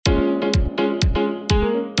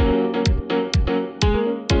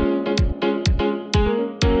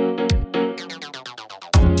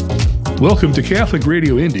Welcome to Catholic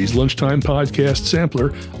Radio Indy's Lunchtime Podcast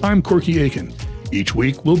Sampler. I'm Corky Aiken. Each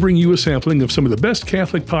week, we'll bring you a sampling of some of the best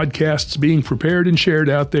Catholic podcasts being prepared and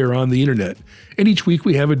shared out there on the internet. And each week,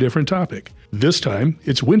 we have a different topic. This time,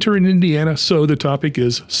 it's winter in Indiana, so the topic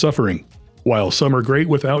is suffering. While some are great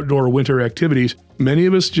with outdoor winter activities, many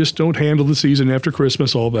of us just don't handle the season after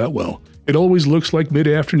Christmas all that well. It always looks like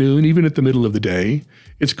mid-afternoon, even at the middle of the day.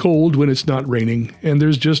 It's cold when it's not raining, and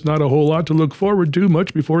there's just not a whole lot to look forward to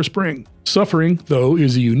much before spring. Suffering, though,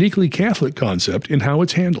 is a uniquely Catholic concept in how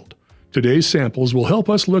it's handled. Today's samples will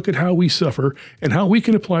help us look at how we suffer and how we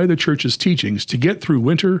can apply the Church's teachings to get through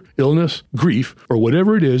winter, illness, grief, or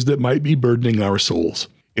whatever it is that might be burdening our souls.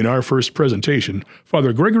 In our first presentation,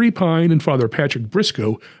 Father Gregory Pine and Father Patrick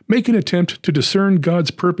Briscoe make an attempt to discern God's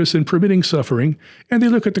purpose in permitting suffering, and they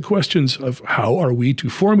look at the questions of how are we to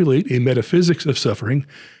formulate a metaphysics of suffering,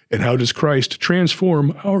 and how does Christ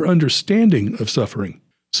transform our understanding of suffering.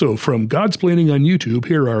 So from Godsplaining on YouTube,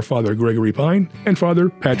 here are Father Gregory Pine and Father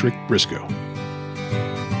Patrick Briscoe.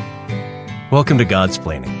 Welcome to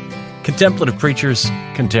Godsplaining, Contemplative Preachers,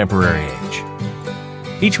 Contemporary Age.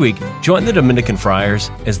 Each week, join the Dominican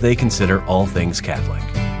friars as they consider all things Catholic.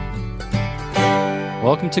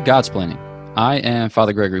 Welcome to Godsplaining. I am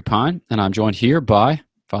Father Gregory Pine, and I'm joined here by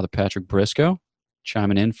Father Patrick Briscoe,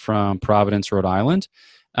 chiming in from Providence, Rhode Island.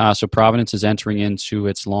 So Providence is entering into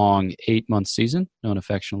its long 8-month season, known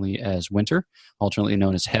affectionately as winter, alternately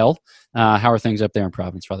known as hell. How are things up there in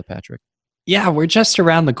Providence, Father Patrick? Yeah, we're just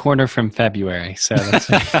around the corner from February, so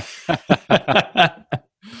that's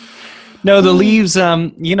No, the leaves,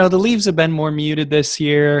 the leaves have been more muted this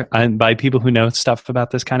year. And by people who know stuff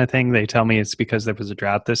about this kind of thing, they tell me it's because there was a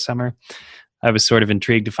drought this summer. I was sort of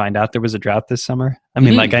intrigued to find out there was a drought this summer. I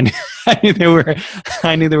mean, I knew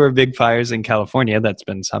there were big fires in California. That's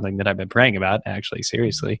been something that I've been praying about, actually,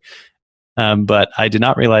 seriously. But I did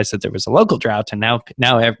not realize that there was a local drought, and now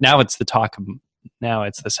it's the talk of. Now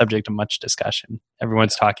it's the subject of much discussion.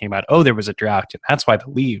 Everyone's talking about, there was a drought, and that's why the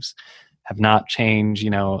leaves have not changed,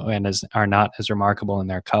 and are not as remarkable in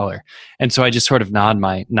their color. And so I just sort of nod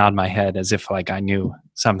my head as if like I knew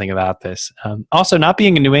something about this. Also, not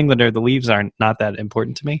being a New Englander, the leaves are not that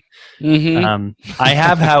important to me. Mm-hmm. I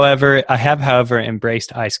have, however,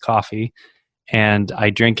 embraced iced coffee, and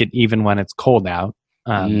I drink it even when it's cold out,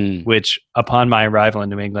 which upon my arrival in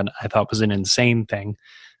New England, I thought was an insane thing.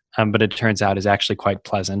 But it turns out is actually quite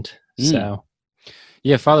pleasant. So,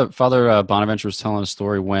 yeah, Father Bonaventure was telling a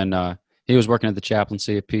story when he was working at the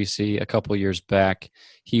chaplaincy at PC a couple of years back.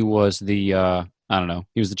 He was the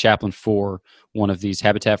chaplain for one of these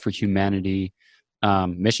Habitat for Humanity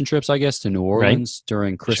mission trips, I guess, to New Orleans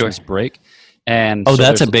during Christmas break. And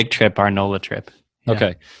that's a big trip, our NOLA trip. Yeah.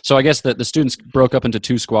 Okay. So I guess the students broke up into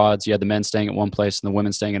two squads. You had the men staying at one place and the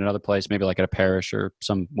women staying at another place, maybe like at a parish or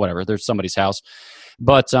there's somebody's house.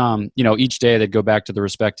 But, each day they'd go back to the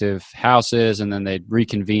respective houses and then they'd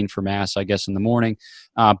reconvene for Mass, I guess, in the morning.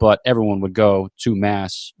 But everyone would go to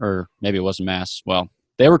Mass, or maybe it wasn't Mass. Well,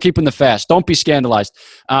 they were keeping the fast. Don't be scandalized.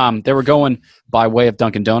 They were going by way of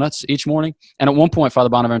Dunkin' Donuts each morning. And at one point, Father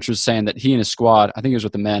Bonaventure was saying that he and his squad, I think it was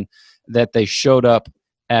with the men, that they showed up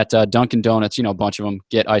at Dunkin' Donuts, a bunch of them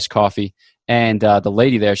get iced coffee. And the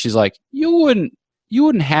lady there, she's like, you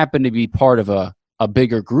wouldn't happen to be part of a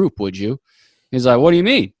bigger group, would you? He's like, what do you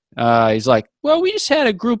mean? He's like, well, we just had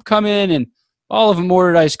a group come in and all of them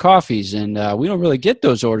ordered iced coffees, and we don't really get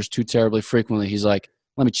those orders too terribly frequently. He's like,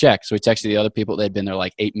 let me check. So he texted the other people. They'd been there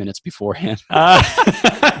like 8 minutes beforehand.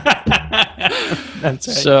 That's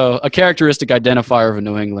right. So a characteristic identifier of a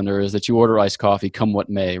New Englander is that you order iced coffee come what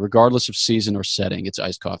may. Regardless of season or setting, it's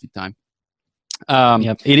iced coffee time.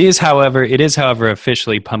 Yep. It is, however,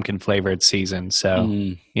 officially pumpkin-flavored season.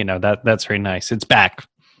 So, that's very nice. It's back.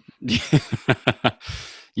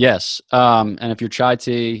 Yes. And if you're chai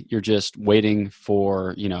tea, you're just waiting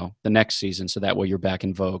for, the next season. So that way you're back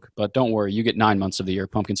in vogue. But don't worry, you get 9 months of the year.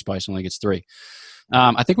 Pumpkin spice only gets 3.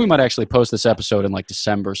 I think we might actually post this episode in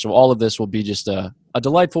December. So all of this will be just a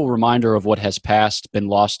delightful reminder of what has passed, been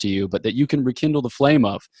lost to you, but that you can rekindle the flame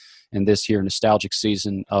of in this here nostalgic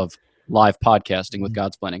season of live podcasting with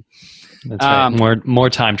Godsplaining. That's right. More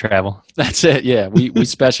time travel. That's it. Yeah. We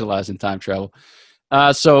specialize in time travel.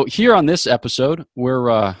 So here on this episode,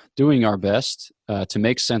 we're doing our best to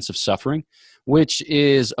make sense of suffering, which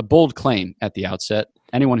is a bold claim at the outset.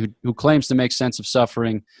 Anyone who claims to make sense of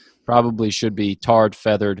suffering probably should be tarred,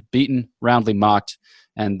 feathered, beaten, roundly mocked,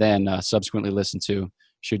 and then subsequently listened to,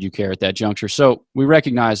 should you care at that juncture. So we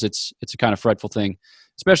recognize it's a kind of fretful thing,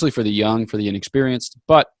 especially for the young, for the inexperienced,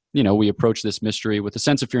 but we approach this mystery with a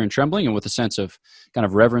sense of fear and trembling and with a sense of kind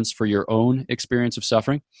of reverence for your own experience of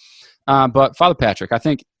suffering. But Father Patrick, I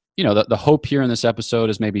think the hope here in this episode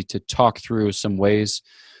is maybe to talk through some ways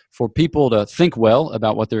for people to think well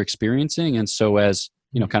about what they're experiencing, and so as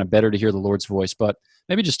kind of better to hear the Lord's voice. But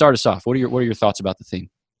maybe just start us off. What are your thoughts about the theme?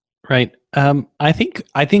 Right. I think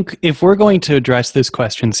if we're going to address this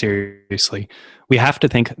question seriously, we have to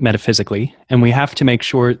think metaphysically, and we have to make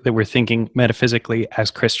sure that we're thinking metaphysically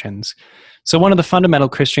as Christians. So one of the fundamental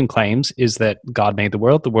Christian claims is that God made the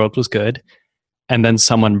world was good, and then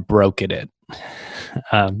someone broke it.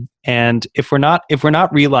 And if we're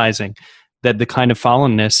not realizing that the kind of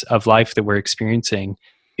fallenness of life that we're experiencing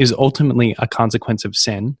is ultimately a consequence of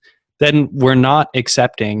sin, then we're not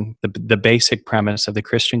accepting the basic premise of the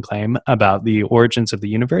Christian claim about the origins of the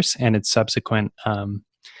universe and its subsequent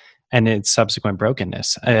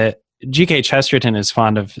brokenness. G.K. Chesterton is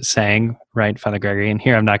fond of saying, right, Father Gregory, and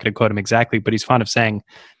here I'm not going to quote him exactly, but he's fond of saying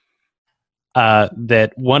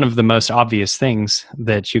that one of the most obvious things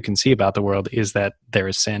that you can see about the world is that there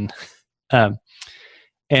is sin.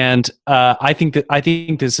 And I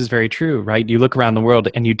think this is very true, right? You look around the world,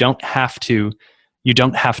 and you don't have to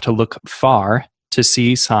look far to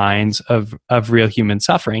see signs of real human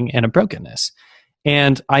suffering and a brokenness.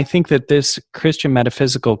 And I think that this Christian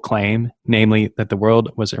metaphysical claim, namely that the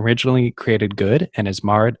world was originally created good and is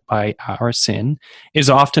marred by our sin, is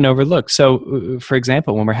often overlooked. So, for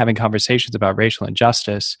example, when we're having conversations about racial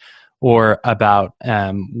injustice, or about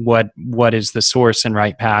what is the source and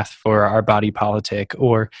right path for our body politic,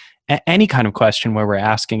 or any kind of question where we're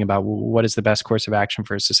asking about what is the best course of action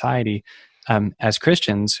for society, as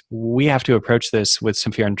Christians, we have to approach this with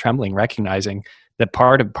some fear and trembling, recognizing that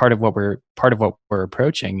part of what we're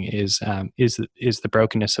approaching is the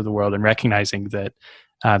brokenness of the world, and recognizing that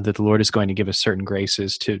the Lord is going to give us certain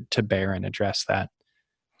graces to bear and address that.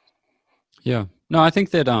 Yeah, no, I think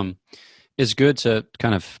that it's good to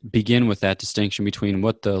kind of begin with that distinction between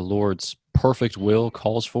what the Lord's perfect will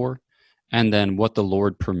calls for, and then what the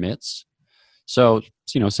Lord permits. So,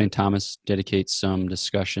 St. Thomas dedicates some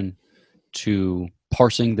discussion to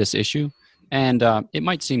parsing this issue. And it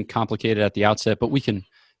might seem complicated at the outset, but we can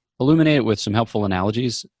illuminate it with some helpful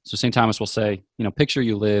analogies. So St. Thomas will say, picture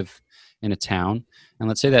you live in a town, and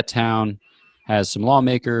let's say that town has some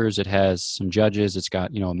lawmakers, it has some judges, it's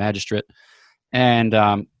got, a magistrate.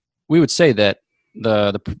 And we would say that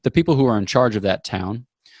the people who are in charge of that town,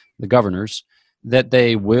 the governors, that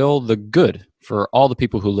they will the good for all the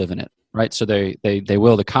people who live in it, right? So they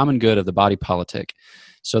will the common good of the body politic.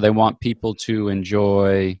 So they want people to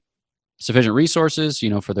enjoy sufficient resources,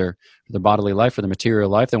 for their bodily life, for their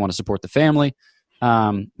material life. They want to support the family.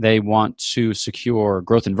 They want to secure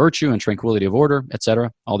growth in virtue and tranquility of order,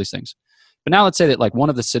 etc. All these things. But now let's say that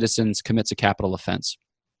one of the citizens commits a capital offense.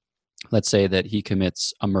 Let's say that he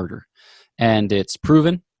commits a murder, and it's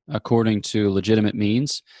proven according to legitimate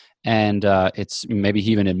means, and it's maybe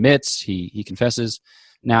he even admits, he confesses.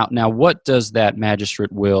 Now, what does that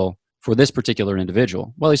magistrate will for this particular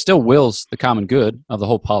individual? Well, he still wills the common good of the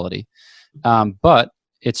whole polity, but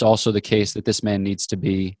it's also the case that this man needs to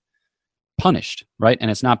be punished, right? And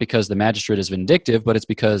it's not because the magistrate is vindictive, but it's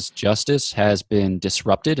because justice has been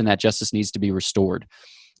disrupted, and that justice needs to be restored.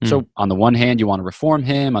 So on the one hand, you want to reform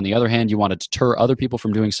him. On the other hand, you want to deter other people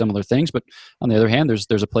from doing similar things. But on the other hand,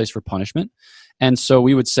 there's a place for punishment. And so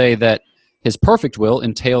we would say that his perfect will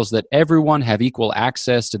entails that everyone have equal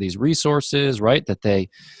access to these resources, right? That they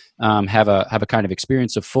have a kind of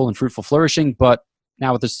experience of full and fruitful flourishing. But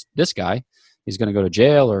now with this guy, he's going to go to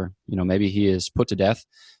jail, or maybe he is put to death.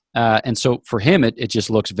 And so for him, it just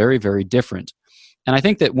looks very, very different. And I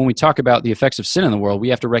think that when we talk about the effects of sin in the world, we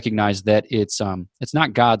have to recognize that it's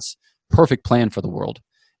not God's perfect plan for the world.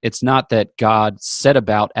 It's not that God set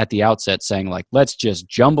about at the outset saying, let's just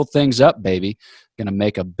jumble things up, baby. Going to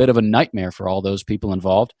make a bit of a nightmare for all those people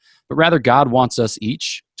involved. But rather, God wants us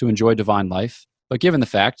each to enjoy divine life. But given the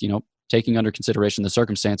fact, taking under consideration the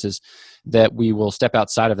circumstances, that we will step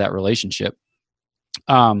outside of that relationship,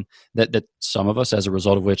 that some of us, as a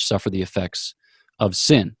result of which, suffer the effects of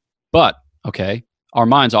sin. But, okay, our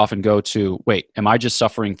minds often go to, wait, am I just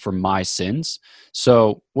suffering for my sins?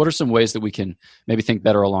 So what are some ways that we can maybe think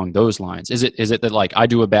better along those lines? Is it that I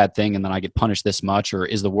do a bad thing and then I get punished this much, or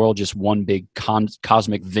is the world just one big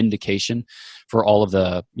cosmic vindication for all of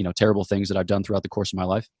the terrible things that I've done throughout the course of my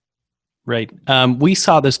life? Right. We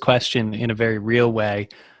saw this question in a very real way.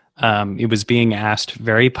 It was being asked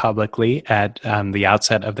very publicly at the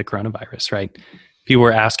outset of the coronavirus, right? People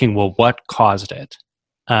were asking, well, what caused it?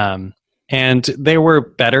 And there were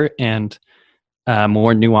better and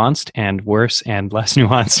more nuanced and worse and less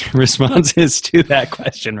nuanced responses to that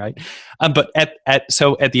question, right? But at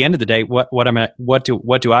the end of the day, what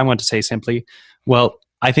do I want to say simply? Well,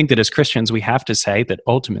 I think that as Christians, we have to say that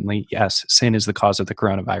ultimately, yes, sin is the cause of the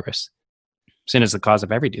coronavirus. Sin is the cause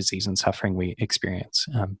of every disease and suffering we experience,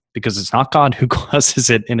 because it's not God who causes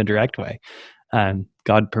it in a direct way.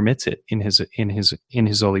 God permits it in his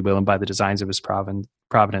holy will and by the designs of his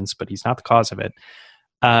providence, but he's not the cause of it.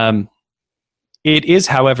 It is,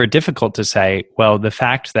 however, difficult to say, well, the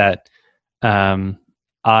fact that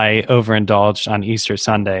I overindulged on Easter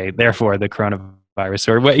Sunday, therefore the coronavirus,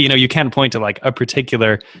 or you can't point to like a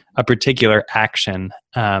particular action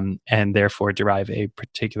and therefore derive a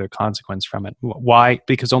particular consequence from it. Why?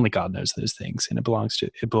 Because only God knows those things, and it belongs to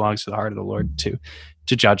the heart of the Lord to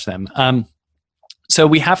judge them. So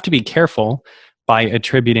we have to be careful about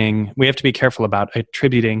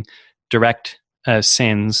attributing direct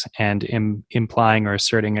sins and implying or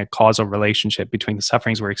asserting a causal relationship between the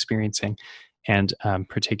sufferings we're experiencing and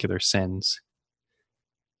particular sins.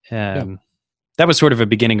 That was sort of a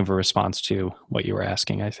beginning of a response to what you were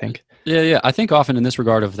asking, I think. Yeah. I think often in this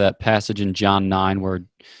regard of that passage in John 9 where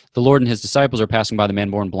the Lord and his disciples are passing by the man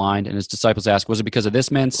born blind, and his disciples ask, was it because of this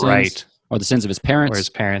man's sins, right, or the sins of his parents? Or his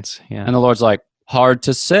parents, yeah. And the Lord's like, hard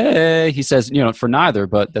to say. He says, for neither,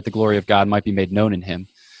 but that the glory of God might be made known in him.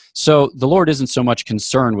 So the Lord isn't so much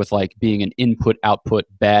concerned with like being an input-output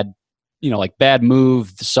bad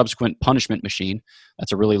move, the subsequent punishment machine.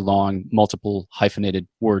 That's a really long, multiple hyphenated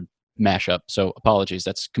word mashup. So apologies.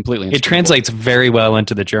 That's completely. It translates very well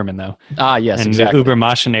into the German, though. Ah, yes, and exactly.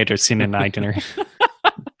 Übermaschinator Sinnen Eigner.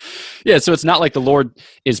 Yeah, so it's not like the Lord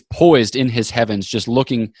is poised in his heavens, just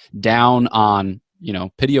looking down on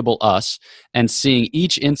pitiable us and seeing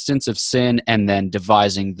each instance of sin and then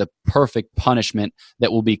devising the perfect punishment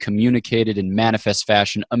that will be communicated in manifest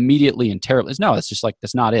fashion immediately and terribly. No,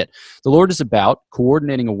 that's not it. The Lord is about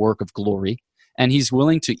coordinating a work of glory, and he's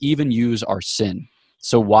willing to even use our sin.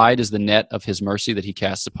 So wide is the net of his mercy that he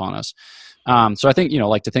casts upon us. So I think,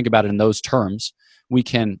 to think about it in those terms, we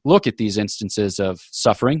can look at these instances of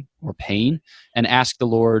suffering or pain and ask the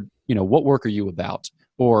Lord, what work are you about?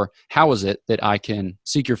 Or how is it that I can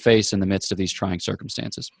seek your face in the midst of these trying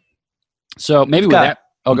circumstances? So maybe with that,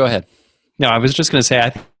 go ahead. No, I was just going to say,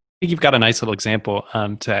 I think you've got a nice little example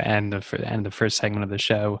to end the first segment of the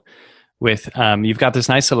show with. You've got this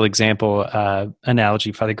nice little example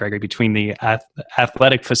analogy, Father Gregory, between the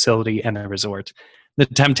athletic facility and the resort. The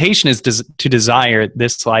temptation is to desire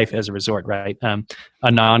this life as a resort, right?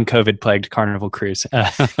 A non-COVID plagued carnival cruise,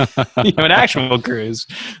 an actual cruise.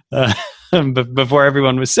 Before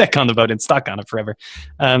everyone was sick on the boat and stuck on it forever.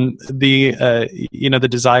 The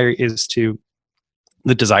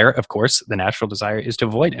desire, of course, the natural desire is to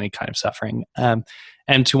avoid any kind of suffering, and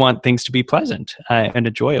to want things to be pleasant and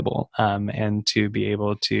enjoyable, and to be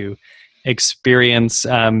able to experience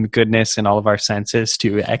goodness in all of our senses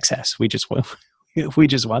to excess. We just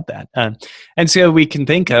want that. And so we can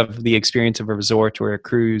think of the experience of a resort or a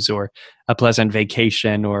cruise or a pleasant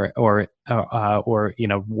vacation or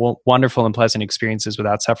wonderful and pleasant experiences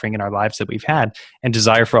without suffering in our lives that we've had, and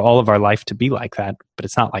desire for all of our life to be like that, but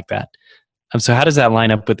it's not like that. So how does that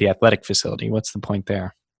line up with the athletic facility? What's the point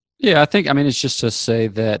there? Yeah, I think, it's just to say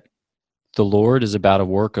that the Lord is about a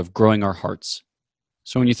work of growing our hearts.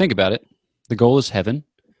 So when you think about it, the goal is heaven,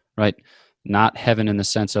 right? Not heaven in the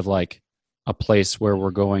sense of like a place where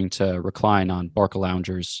we're going to recline on Barca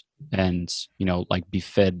loungers and, be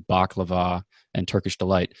fed baklava and Turkish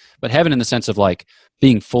delight, but heaven in the sense of like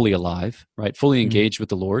being fully alive, right? Fully engaged with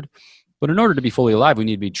the Lord. But in order to be fully alive, we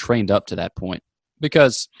need to be trained up to that point,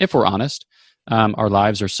 because if we're honest, our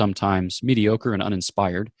lives are sometimes mediocre and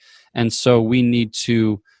uninspired. And so we need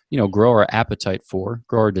to, grow our appetite for,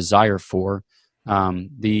 grow our desire for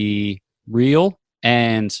the real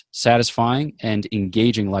and satisfying and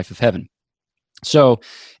engaging life of heaven. So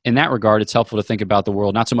in that regard, it's helpful to think about the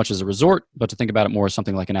world not so much as a resort, but to think about it more as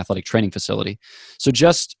something like an athletic training facility. So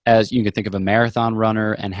just as you can think of a marathon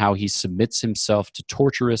runner and how he submits himself to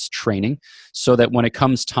torturous training so that when it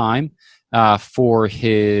comes time for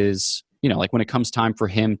his, when it comes time for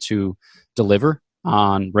him to deliver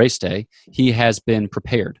on race day, he has been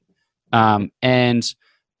prepared. Under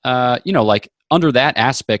that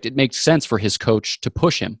aspect, it makes sense for his coach to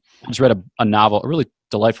push him. I just read a novel, a really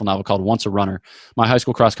delightful novel called Once a Runner. My high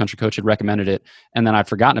school cross country coach had recommended it, and then I'd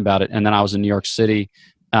forgotten about it. And then I was in New York City,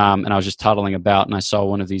 and I was just toddling about, and I saw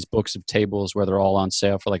one of these books of tables where they're all on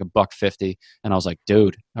sale for like $1.50. And I was like,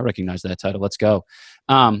 dude, I recognize that title. Let's go.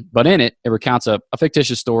 But in it, it recounts a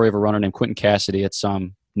fictitious story of a runner named Quentin Cassidy at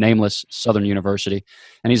some nameless Southern university,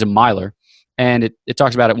 and he's a miler. And it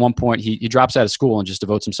talks about at one point, he drops out of school and just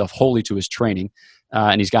devotes himself wholly to his training.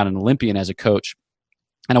 And he's got an Olympian as a coach.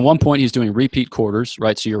 And at one point, he's doing repeat quarters,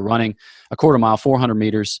 right? So you're running a quarter mile, 400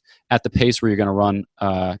 meters at the pace where you're going to run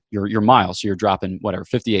your mile. So you're dropping whatever,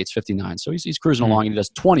 58s, 59. So he's cruising along, and he does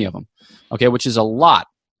 20 of them, okay, which is a lot.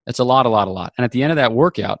 It's a lot. And at the end of that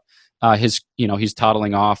workout, he's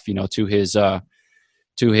toddling off, to his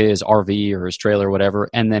RV or his trailer or whatever,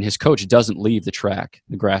 and then his coach doesn't leave the track,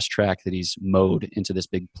 the grass track that he's mowed into this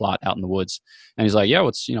big plot out in the woods. And he's like, yeah,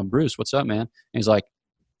 Bruce, what's up, man? And he's like,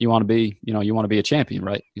 you want to be a champion,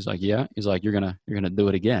 right? He's like, yeah. He's like, you're gonna do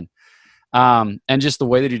it again. And just the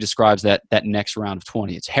way that he describes that next round of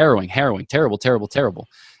 20, it's harrowing, terrible.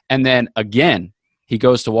 And then again, he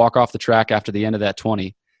goes to walk off the track after the end of that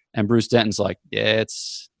 20, and Bruce Denton's like, yeah,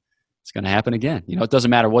 it's going to happen again. It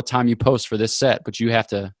doesn't matter what time you post for this set, but you have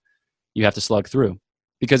to slug through.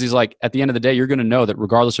 Because he's like, at the end of the day, you're going to know that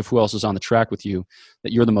regardless of who else is on the track with you,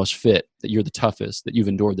 that you're the most fit, that you're the toughest, that you've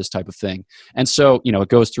endured this type of thing. And so, it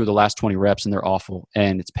goes through the last 20 reps, and they're awful,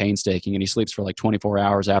 and it's painstaking, and he sleeps for like 24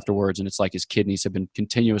 hours afterwards, and it's like his kidneys have been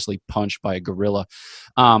continuously punched by a gorilla.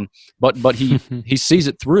 But he sees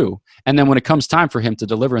it through. And then when it comes time for him to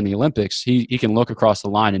deliver in the Olympics, he can look across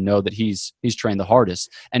the line and know that he's trained the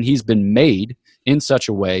hardest, and he's been made in such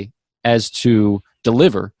a way as to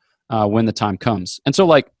deliver when the time comes. And so,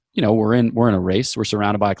 we're in a race. We're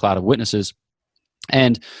surrounded by a cloud of witnesses,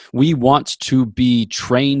 and we want to be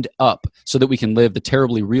trained up so that we can live the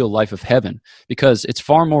terribly real life of heaven, because it's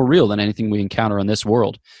far more real than anything we encounter in this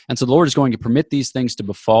world. And so the Lord is going to permit these things to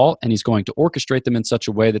befall, and he's going to orchestrate them in such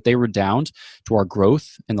a way that they redound to our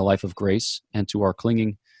growth in the life of grace and to our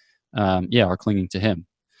clinging to him.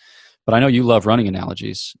 But I know you love running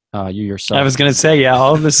analogies, you yourself. I was going to say, yeah,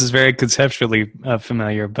 all of this is very conceptually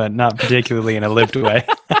familiar, but not particularly in a lived way.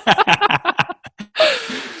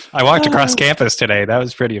 I walked across campus today. That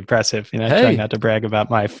was pretty impressive. Trying not to brag about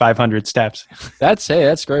my 500 steps. That's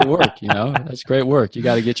great work. That's great work. You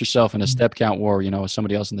got to get yourself in a step count war, with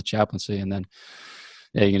somebody else in the chaplaincy, and then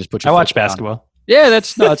you can just put your. I watch basketball. On. Yeah,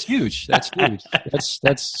 it's huge. That's huge.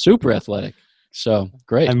 That's super athletic. So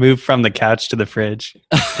great. I moved from the couch to the fridge.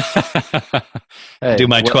 Do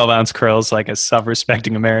my 12-ounce curls like a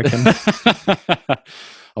self-respecting American.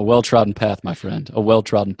 A well-trodden path, my friend. A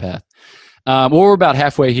well-trodden path. We're about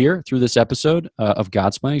halfway here through this episode of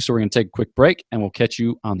Godsplaining, so we're going to take a quick break, and we'll catch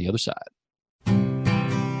you on the other side.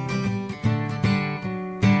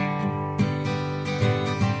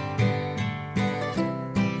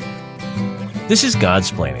 This is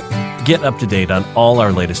Godsplaining. Get up to date on all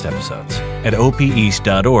our latest episodes at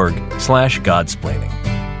opeast.org/Godsplaining.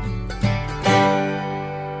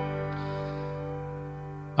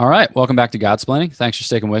 All right, welcome back to Godsplaining. Thanks for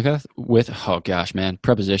sticking with us. Oh gosh, man,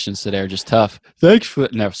 prepositions today are just tough. No,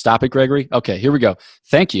 stop it, Gregory. Okay, here we go.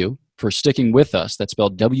 Thank you for sticking with us. That's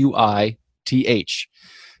spelled WITH.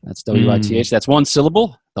 That's WITH. That's one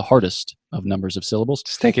syllable, the hardest of numbers of syllables.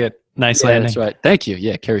 Just take it. Nice landing. That's right. Thank you.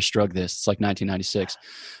 Yeah, Carrie Strug this. It's like 1996.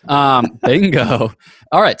 Bingo.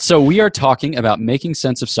 All right, so we are talking about making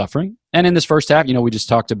sense of suffering. And in this first half, we just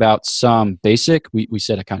talked about some basic, we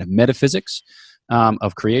said a kind of metaphysics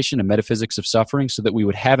of creation, a metaphysics of suffering, so that we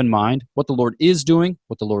would have in mind what the Lord is doing,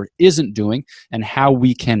 what the Lord isn't doing, and how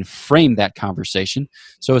we can frame that conversation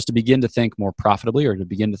so as to begin to think more profitably, or to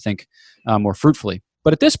begin to think more fruitfully.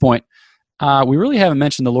 But at this point, we really haven't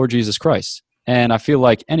mentioned the Lord Jesus Christ. And I feel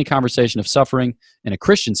like any conversation of suffering in a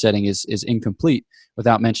Christian setting is incomplete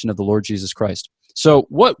without mention of the Lord Jesus Christ. So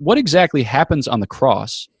what exactly happens on the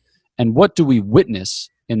cross, and what do we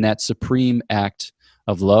witness in that supreme act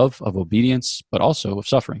of love, of obedience, but also of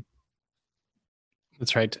suffering?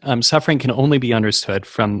 That's right. Suffering can only be understood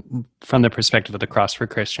from the perspective of the cross for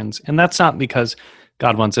Christians. And that's not because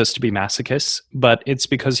God wants us to be masochists, but it's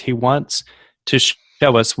because he wants to show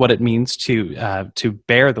us what it means to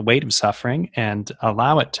bear the weight of suffering and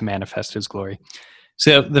allow it to manifest his glory.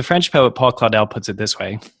 So the French poet Paul Claudel puts it this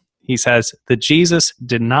way. He says that Jesus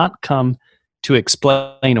did not come to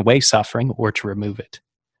explain away suffering or to remove it.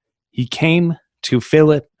 He came to fill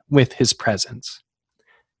it with his presence.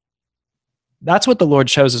 That's what the Lord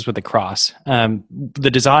shows us with the cross. The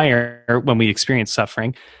desire when we experience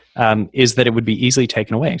suffering is that it would be easily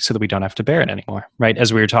taken away so that we don't have to bear it anymore, right?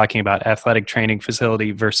 As we were talking about athletic training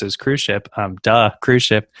facility versus cruise ship, cruise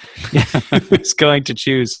ship is going to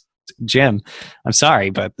choose gym. I'm sorry,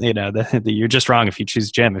 but you're just wrong if you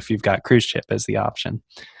choose gym if you've got cruise ship as the option.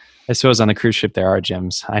 I suppose on the cruise ship there are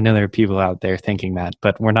gyms. I know there are people out there thinking that,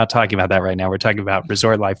 but we're not talking about that right now. We're talking about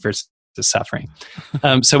resort life versus suffering.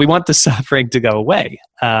 So we want the suffering to go away.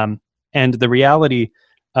 And the reality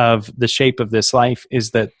of the shape of this life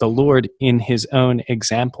is that the Lord, in his own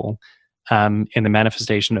example, in the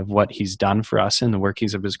manifestation of what he's done for us in the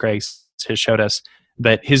workings of his grace, has showed us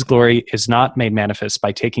that his glory is not made manifest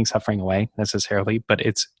by taking suffering away necessarily, but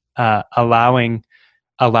it's allowing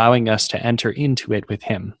us to enter into it with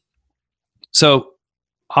him. So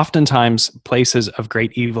oftentimes places of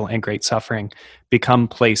great evil and great suffering become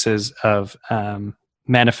places of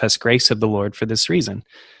manifest grace of the Lord for this reason,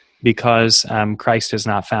 because Christ is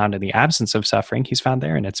not found in the absence of suffering, he's found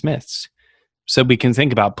there in its midst. So we can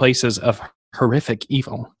think about places of horrific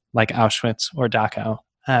evil like Auschwitz or Dachau,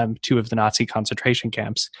 two of the Nazi concentration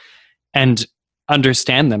camps, and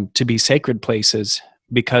understand them to be sacred places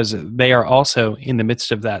because they are also in the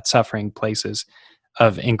midst of that suffering places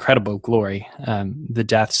of incredible glory. The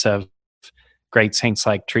deaths of great saints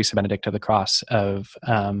like Teresa Benedict of the Cross, of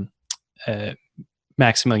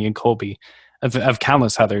Maximilian Kolbe, of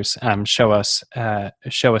countless others, show us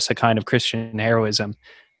a kind of Christian heroism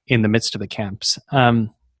in the midst of the camps.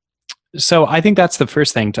 So I think that's the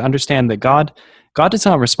first thing, to understand that God does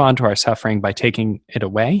not respond to our suffering by taking it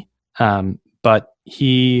away, but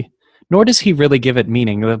nor does he really give it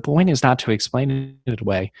meaning. The point is not to explain it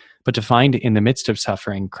away, but to find in the midst of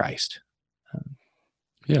suffering Christ.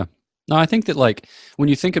 Yeah. No, I think that when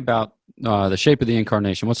you think about the shape of the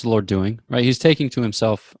incarnation, what's the Lord doing, right? He's taking to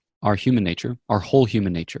himself our human nature, our whole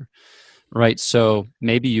human nature, right? So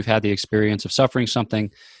maybe you've had the experience of suffering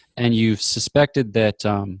something and you've suspected that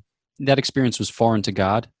that experience was foreign to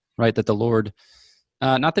God, right? That the Lord,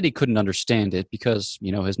 not that he couldn't understand it because,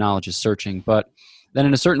 his knowledge is searching, but then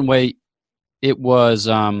in a certain way, it was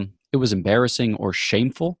embarrassing or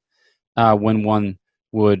shameful when one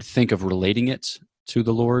would think of relating it to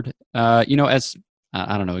the Lord. As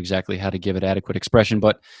I don't know exactly how to give it adequate expression,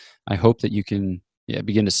 but I hope that you can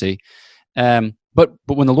begin to see. But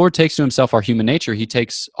when the Lord takes to himself our human nature, he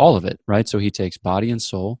takes all of it, right? So he takes body and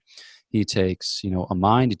soul. He takes, a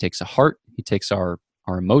mind. He takes a heart. He takes our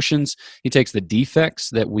emotions. He takes the defects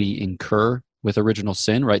that we incur with original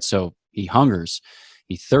sin, right? So he hungers.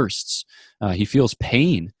 He thirsts. He feels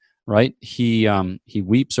pain, right? He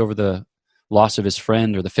weeps over the loss of his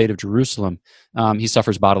friend or the fate of Jerusalem. He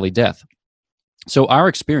suffers bodily death. So our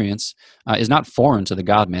experience is not foreign to the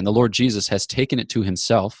God-man. The Lord Jesus has taken it to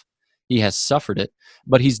himself. He has suffered it,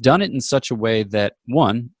 but he's done it in such a way that,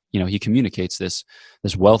 one, he communicates this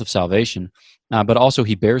wealth of salvation, but also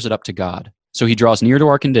he bears it up to God. So he draws near to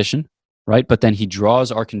our condition, right? But then he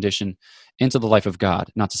draws our condition into the life of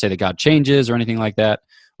God. Not to say that God changes or anything like that,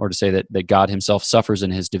 or to say that God himself suffers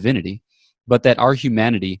in his divinity, but that our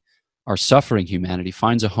humanity, our suffering humanity,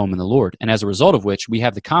 finds a home in the Lord. And as a result of which, we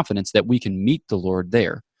have the confidence that we can meet the Lord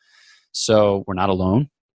there. So we're not alone,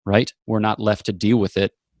 right? We're not left to deal with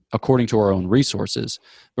it according to our own resources,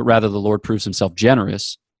 but rather the Lord proves himself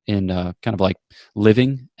generous in kind of like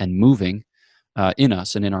living and moving in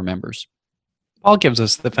us and in our members. Paul gives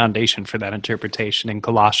us the foundation for that interpretation in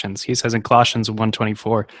Colossians. He says in Colossians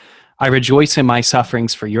 1:24, I rejoice in my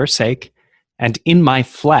sufferings for your sake, and in my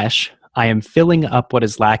flesh I am filling up what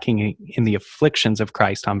is lacking in the afflictions of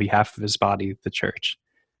Christ on behalf of his body, the church.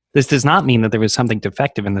 This does not mean that there was something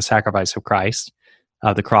defective in the sacrifice of Christ.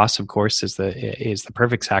 The cross, of course, is the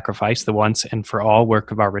perfect sacrifice, the once and for all work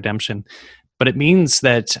of our redemption. But it means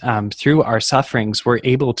that through our sufferings, we're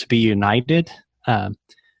able to be united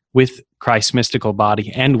with Christ's mystical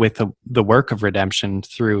body and with the work of redemption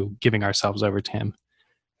through giving ourselves over to him.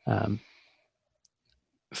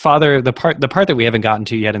 Father, the part that we haven't gotten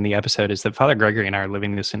to yet in the episode is that Father Gregory and I are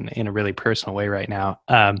living this in a really personal way right now.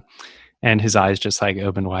 And his eyes just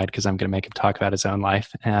open wide because I'm going to make him talk about his own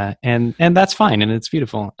life. And that's fine. And it's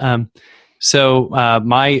beautiful. So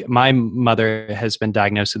my mother has been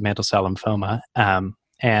diagnosed with mantle cell lymphoma.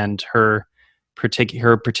 And her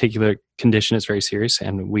particular condition is very serious,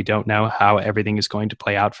 and we don't know how everything is going to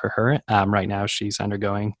play out for her. Right now she's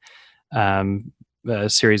undergoing a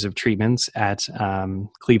series of treatments at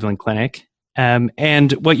Cleveland Clinic.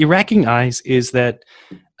 And what you recognize is that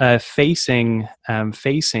facing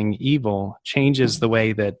evil changes the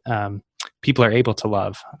way that people are able to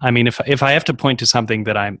love. I mean, if I have to point to something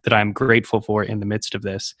that I'm grateful for in the midst of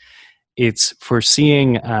this, it's for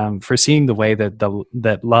seeing the way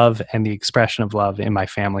that love and the expression of love in my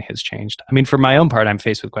family has changed. I mean, for my own part, I'm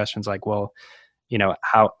faced with questions like, well,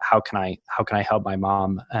 how can I help my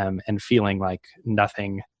mom, and feeling like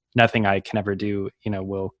nothing I can ever do,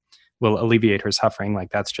 will alleviate her suffering.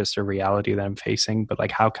 Like that's just a reality that I'm facing. But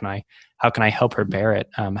like, how can I help her bear it?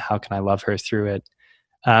 How can I love her through it?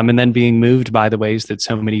 And then being moved by the ways that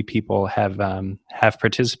so many people have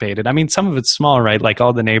participated. I mean, some of it's small, right? Like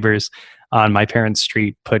all the neighbors on my parents'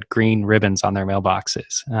 street put green ribbons on their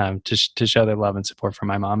mailboxes to show their love and support for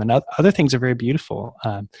my mom. And other things are very beautiful.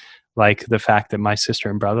 like the fact that my sister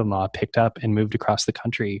and brother-in-law picked up and moved across the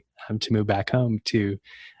country to move back home to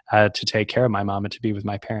take care of my mom and to be with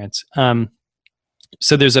my parents.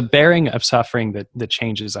 So there's a bearing of suffering that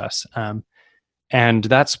changes us. And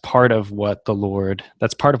that's part of what the Lord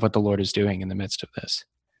is doing in the midst of this.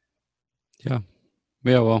 Yeah.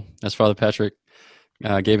 Well, as Father Patrick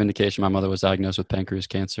gave indication, my mother was diagnosed with pancreas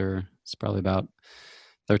cancer. It's probably about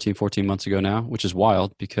 13, 14 months ago now, which is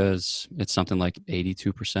wild because it's something like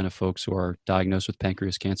 82% of folks who are diagnosed with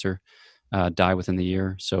pancreas cancer die within the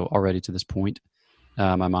year. So already to this point,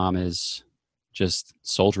 my mom is just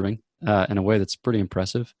soldiering in a way that's pretty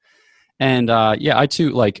impressive. And I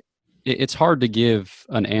too, it's hard to give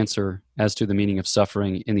an answer as to the meaning of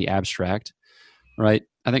suffering in the abstract, right?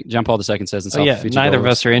 I think John Paul II says in neither of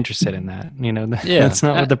us are interested in that. That's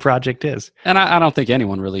not what the project is. And I don't think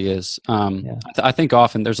anyone really is. I think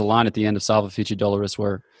often there's a line at the end of Salve Fici Doloris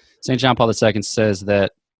where St. John Paul II says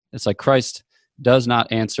that it's like Christ does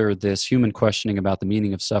not answer this human questioning about the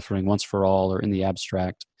meaning of suffering once for all or in the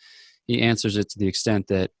abstract. He answers it to the extent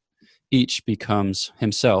that each becomes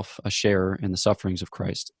himself a sharer in the sufferings of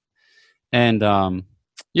Christ. And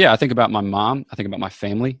I think about my mom. I think about my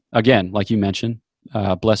family. Again, like you mentioned,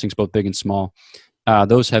 blessings both big and small.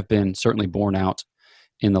 Those have been certainly borne out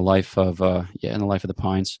in the life of the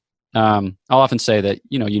Pines. I'll often say that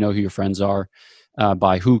you know who your friends are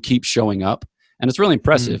by who keeps showing up, and it's really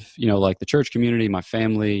impressive. Like the church community, my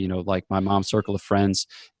family, like my mom's circle of friends.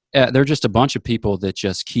 They're just a bunch of people that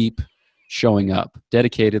just keep showing up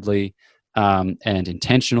dedicatedly and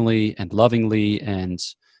intentionally and lovingly and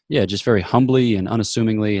just very humbly and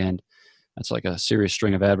unassumingly, and that's like a serious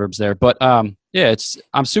string of adverbs there. But I'm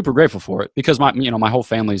super grateful for it because my whole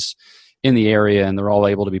family's in the area and they're all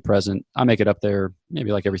able to be present. I make it up there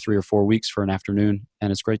maybe like every 3 or 4 weeks for an afternoon,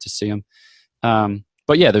 and it's great to see them.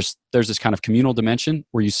 There's this kind of communal dimension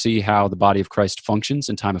where you see how the body of Christ functions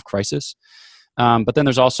in time of crisis. But then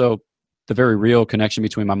there's also the very real connection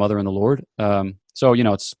between my mother and the Lord.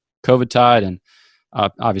 It's COVID tide, and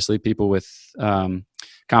obviously people with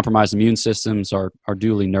compromised immune systems are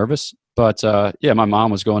duly nervous. But my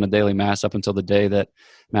mom was going to daily mass up until the day that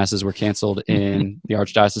masses were canceled in the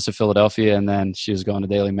Archdiocese of Philadelphia, and then she was going to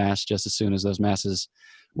daily mass just as soon as those masses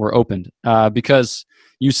were opened. Because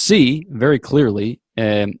you see very clearly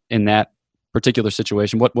in that particular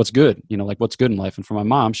situation what's good, what's good in life. And for my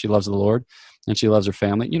mom, she loves the Lord and she loves her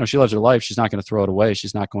family. She loves her life. She's not going to throw it away.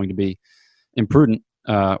 She's not going to be imprudent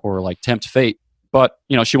or tempt fate. But,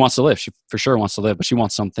 she wants to live. She for sure wants to live, but she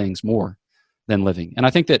wants some things more than living. And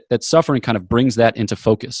I think that suffering kind of brings that into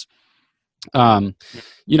focus.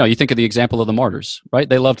 You think of the example of the martyrs, right?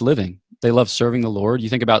 They loved living. They loved serving the Lord. You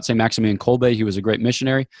think about St. Maximilian Kolbe. He was a great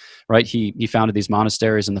missionary, right? He founded these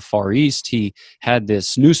monasteries in the Far East. He had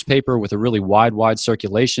this newspaper with a really wide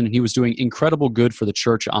circulation. He was doing incredible good for the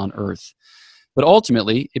church on earth. But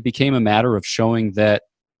ultimately, it became a matter of showing that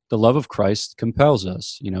the love of Christ compels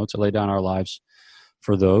us, to lay down our lives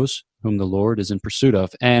for those whom the Lord is in pursuit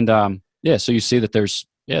of. And so you see that there's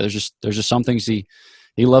just some things he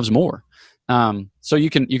loves more. So you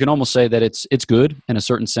can almost say that it's good in a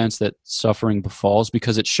certain sense that suffering befalls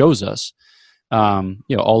because it shows us,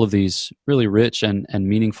 all of these really rich and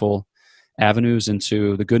meaningful avenues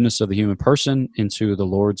into the goodness of the human person, into the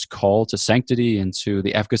Lord's call to sanctity, into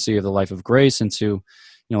the efficacy of the life of grace, into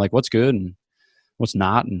what's good and what's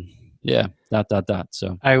not, and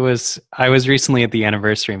So I was recently at the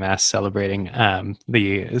anniversary mass celebrating a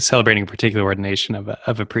particular ordination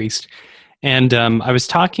of a priest. And I was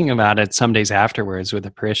talking about it some days afterwards with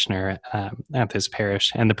a parishioner at this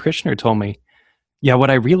parish, and the parishioner told me, what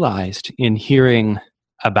I realized in hearing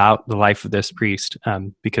about the life of this priest,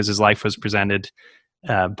 because his life was presented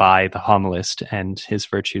by the homilist and his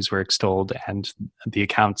virtues were extolled, and the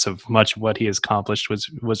accounts of much of what he has accomplished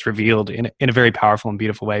was revealed in a very powerful and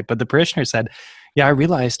beautiful way. But the parishioner said, I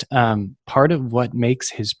realized part of what makes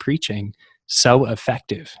his preaching so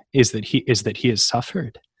effective is that he has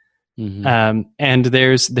suffered. Mm-hmm. And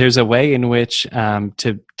there's a way in which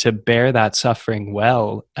to bear that suffering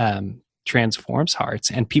well transforms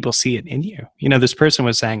hearts, and people see it in you. This person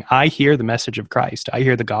was saying, I hear the message of Christ. I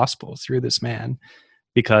hear the gospel through this man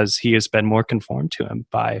because he has been more conformed to him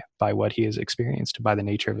by what he has experienced, by the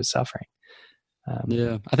nature of his suffering.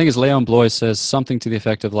 I think as Leon Bloy says, something to the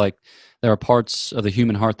effect of there are parts of the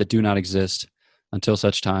human heart that do not exist until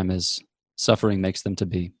such time as suffering makes them to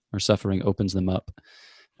be, or suffering opens them up.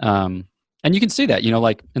 And you can see that,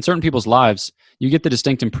 in certain people's lives, you get the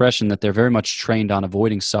distinct impression that they're very much trained on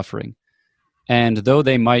avoiding suffering. And though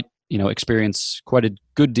they might, experience quite a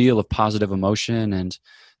good deal of positive emotion, and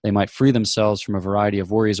they might free themselves from a variety of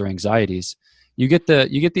worries or anxieties, you get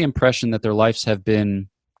the impression that their lives have been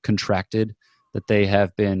contracted, that they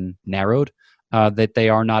have been narrowed, that they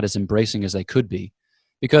are not as embracing as they could be.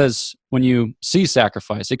 Because when you see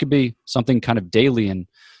sacrifice, it could be something kind of daily and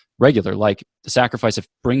regular, like the sacrifice of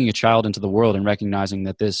bringing a child into the world and recognizing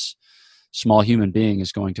that this small human being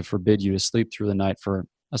is going to forbid you to sleep through the night for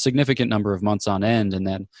a significant number of months on end, and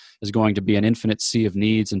then is going to be an infinite sea of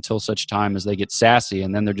needs until such time as they get sassy,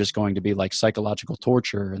 and then they're just going to be like psychological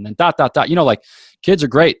torture, and then ... Like, kids are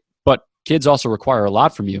great, but kids also require a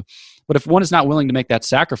lot from you. But if one is not willing to make that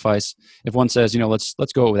sacrifice, if one says,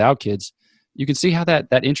 let's go without kids, you can see how that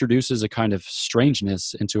introduces a kind of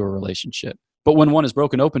strangeness into a relationship. But when one is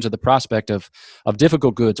broken open to the prospect of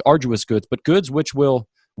difficult goods, arduous goods, but goods which will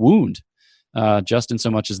wound just in so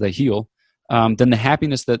much as they heal, then the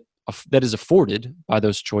happiness that is afforded by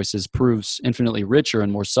those choices proves infinitely richer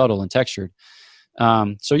and more subtle and textured.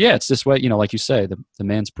 So yeah, it's this way, like you say, the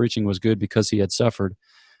man's preaching was good because he had suffered.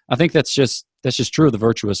 I think that's just true of the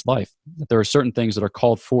virtuous life, that there are certain things that are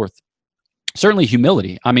called forth. Certainly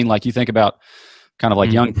humility. I mean, like, you think about kind of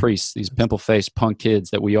like young priests, these pimple-faced punk kids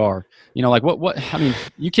that we are, like what, I mean,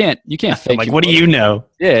 you can't fake. Like, what do you know?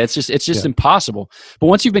 Yeah. It's just impossible. But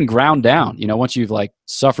once you've been ground down, once you've like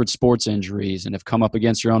suffered sports injuries and have come up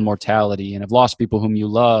against your own mortality and have lost people whom you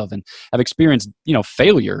love and have experienced,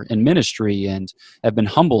 failure in ministry and have been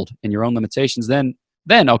humbled in your own limitations, then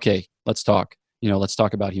okay, let's talk, let's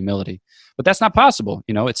talk about humility. But that's not possible.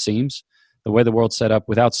 It seems, the way the world's set up,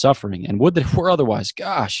 without suffering. And would that it were otherwise.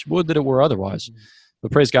 Gosh, would that it were otherwise.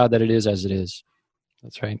 But praise God that it is as it is.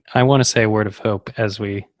 That's right. I want to say a word of hope as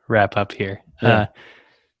we wrap up here. Yeah.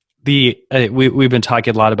 We've been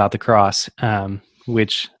talking a lot about the cross,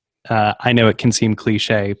 which I know it can seem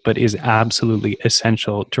cliche, but is absolutely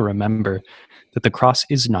essential to remember that the cross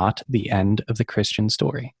is not the end of the Christian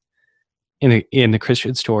story. In the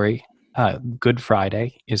Christian story, Good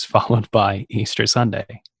Friday is followed by Easter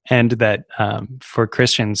Sunday. And that for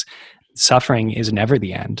Christians, suffering is never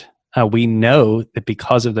the end. We know that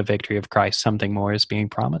because of the victory of Christ, something more is being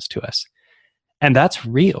promised to us. And that's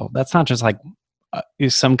real. That's not just like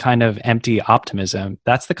some kind of empty optimism.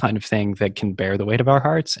 That's the kind of thing that can bear the weight of our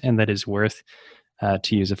hearts, and that is worth,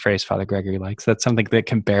 to use a phrase Father Gregory likes, that's something that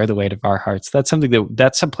can bear the weight of our hearts. That's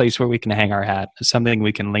a place where we can hang our hat, something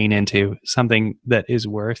we can lean into, something that is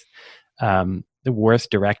worth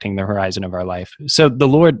directing the horizon of our life. So the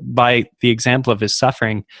Lord, by the example of his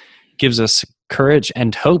suffering, gives us courage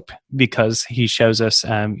and hope, because he shows us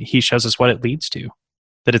what it leads to,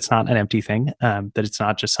 that it's not an empty thing, that it's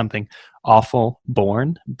not just something awful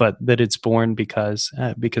born, but that it's born because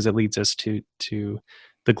it leads us to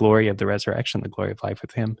the glory of the resurrection, the glory of life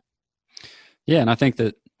with him. Yeah, and I think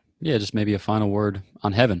that, just maybe a final word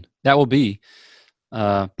on heaven. That will be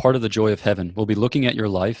part of the joy of heaven. We'll be looking at your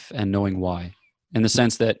life and knowing why. In the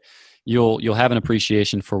sense that you'll have an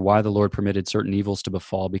appreciation for why the Lord permitted certain evils to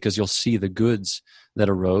befall, because you'll see the goods that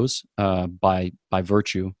arose by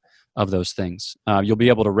virtue of those things. You'll be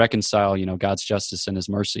able to reconcile, God's justice and his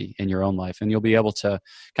mercy in your own life, and you'll be able to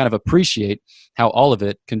kind of appreciate how all of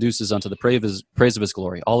it conduces unto the praise of his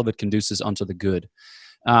glory. All of it conduces unto the good.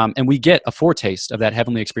 And we get a foretaste of that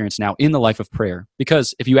heavenly experience now in the life of prayer.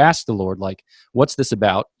 Because if you ask the Lord, like, what's this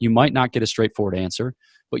about? You might not get a straightforward answer,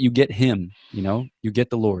 but you get him, you get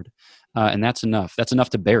the Lord. And that's enough. That's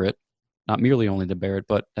enough to bear it. Not merely only to bear it,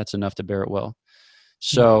 but that's enough to bear it well.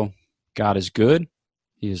 So God is good.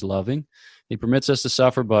 He is loving. He permits us to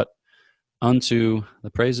suffer, but unto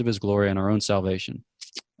the praise of his glory and our own salvation.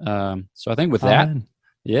 So I think with that,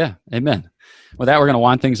 amen. With that, we're going to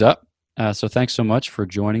wind things up. So thanks so much for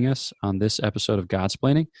joining us on this episode of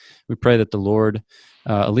Godsplaining. We pray that the Lord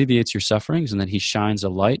alleviates your sufferings, and that he shines a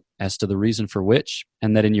light as to the reason for which,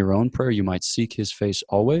 and that in your own prayer you might seek his face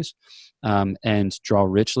always, and draw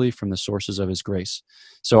richly from the sources of his grace.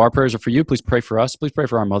 So our prayers are for you. Please pray for us. Please pray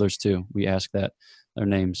for our mothers too. We ask that. Their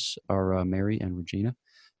names are Mary and Regina.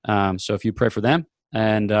 So if you pray for them,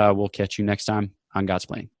 and we'll catch you next time on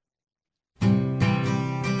Godsplaining.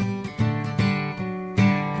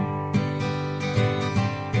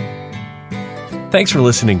 Thanks for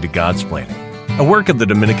listening to Godsplaining, a work of the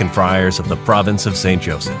Dominican Friars of the Province of St.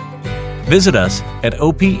 Joseph. Visit us at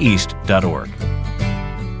opeast.org.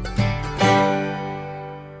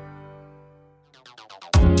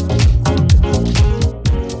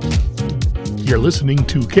 You're listening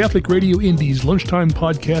to Catholic Radio Indy's Lunchtime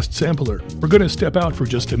Podcast Sampler. We're going to step out for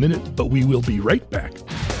just a minute, but we will be right back.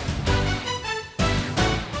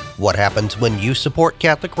 What happens when you support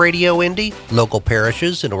Catholic Radio Indy? Local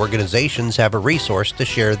parishes and organizations have a resource to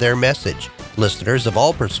share their message. Listeners of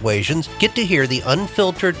all persuasions get to hear the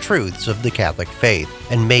unfiltered truths of the Catholic faith,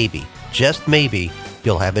 and maybe, just maybe,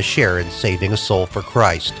 you'll have a share in saving a soul for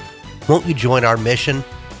Christ. Won't you join our mission?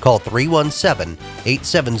 Call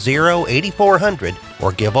 317-870-8400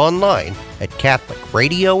 or give online at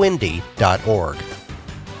CatholicRadioIndy.org.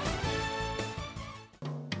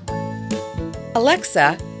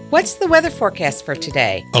 Alexa, what's the weather forecast for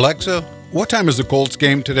today? Alexa, what time is the Colts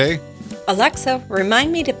game today? Alexa,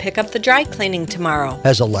 remind me to pick up the dry cleaning tomorrow.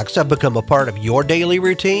 Has Alexa become a part of your daily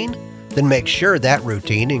routine? Then make sure that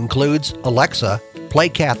routine includes Alexa, play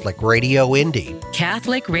Catholic Radio Indy.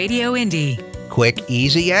 Catholic Radio Indy. Quick,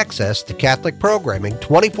 easy access to Catholic programming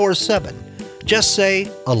 24/7. Just say,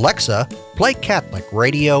 Alexa, play Catholic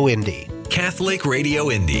Radio Indy. Catholic Radio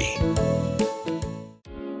Indy.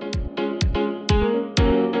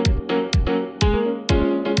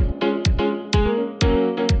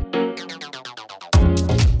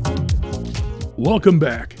 Welcome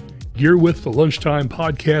back. You're with the Lunchtime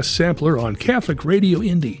Podcast Sampler on Catholic Radio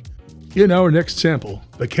Indy. In our next sample,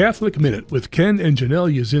 the Catholic Minute with Ken and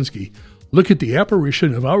Janelle Yazinski, look at the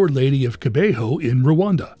apparition of Our Lady of Kibeho in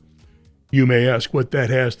Rwanda. You may ask what that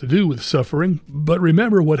has to do with suffering, but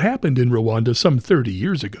remember what happened in Rwanda some 30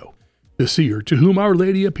 years ago. The seer to whom Our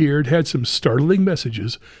Lady appeared had some startling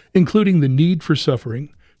messages, including the need for suffering,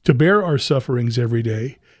 to bear our sufferings every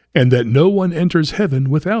day, and that no one enters heaven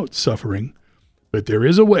without suffering. But there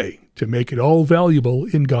is a way to make it all valuable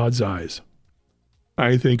in God's eyes.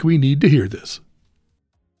 I think we need to hear this.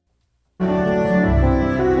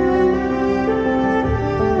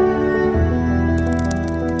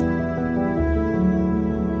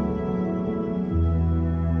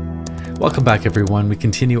 Welcome back, everyone. We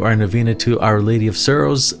continue our novena to Our Lady of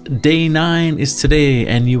Sorrows. Day 9 is today,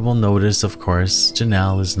 and you will notice, of course,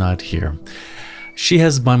 Janelle is not here. She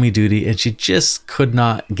has mommy duty and she just could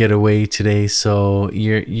not get away today, so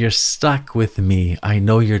you're stuck with me. I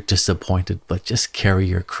know you're disappointed, but just carry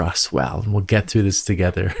your cross well and we'll get through this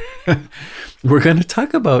together. We're going to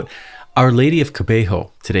talk about Our Lady of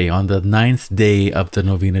Kibeho today on the 9th day of the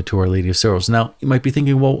novena to Our Lady of Sorrows. Now, you might be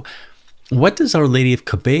thinking, well, what does Our Lady of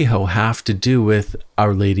Kibeho have to do with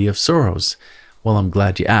Our Lady of Sorrows? Well, I'm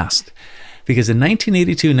glad you asked. Because in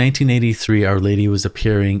 1982-1983, Our Lady was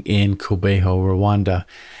appearing in Kibeho, Rwanda.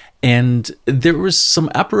 And there was some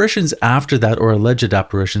apparitions after that, or alleged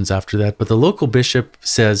apparitions after that. But the local bishop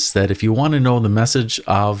says that if you want to know the message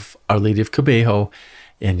of Our Lady of Kibeho,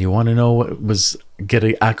 and you want to know get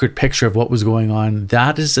an accurate picture of what was going on,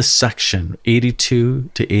 that is the section 82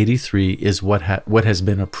 to 83 is what has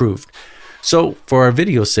been approved. So for our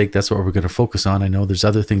video's sake, that's what we're going to focus on. I know there's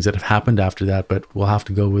other things that have happened after that, but we'll have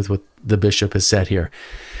to go with what the bishop has said here.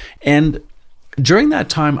 And during that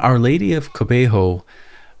time, Our Lady of Kibeho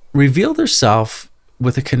revealed herself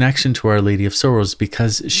with a connection to Our Lady of Sorrows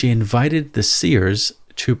because she invited the seers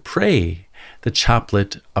to pray the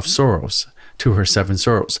chaplet of sorrows to her 7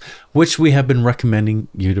 sorrows, which we have been recommending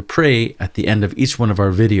you to pray at the end of each one of our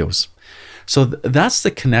videos. So that's the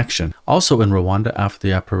connection. Also in Rwanda, after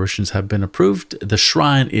the apparitions have been approved, the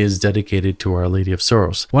shrine is dedicated to Our Lady of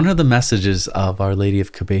Sorrows. One of the messages of Our Lady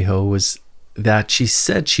of Kibeho was that she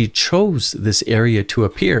said she chose this area to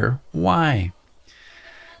appear. Why?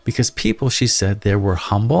 Because people, she said, there were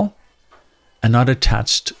humble and not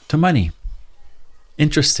attached to money.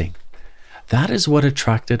 Interesting. That is what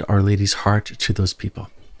attracted Our Lady's heart to those people.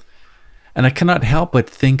 And I cannot help but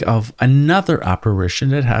think of another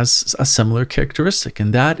apparition that has a similar characteristic,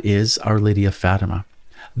 and that is Our Lady of Fatima,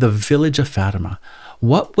 the village of Fatima.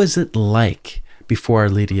 What was it like before Our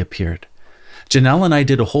Lady appeared? Janelle and I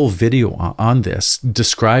did a whole video on this,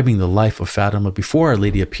 describing the life of Fatima before Our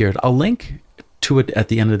Lady appeared. I'll link to it at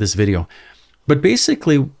the end of this video. But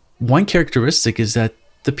basically, one characteristic is that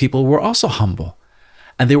the people were also humble,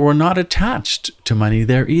 and they were not attached to money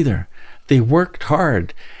there either. They worked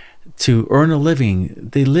hard to earn a living.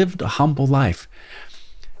 They lived a humble life.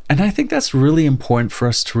 And I think that's really important for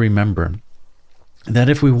us to remember, that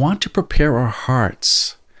if we want to prepare our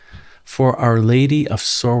hearts for Our Lady of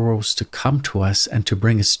Sorrows to come to us and to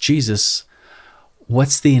bring us Jesus,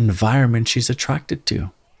 what's the environment she's attracted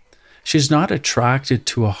to? She's not attracted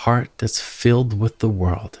to a heart that's filled with the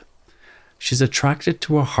world. She's attracted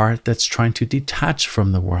to a heart that's trying to detach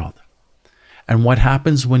from the world. And what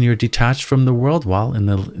happens when you're detached from the world? Well, in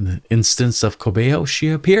the instance of Kibeho, she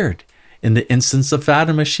appeared. In the instance of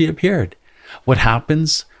Fatima, she appeared. What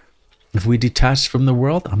happens if we detach from the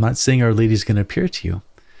world? I'm not saying Our Lady's going to appear to you.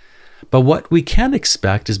 But what we can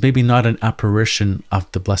expect is maybe not an apparition of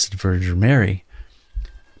the Blessed Virgin Mary,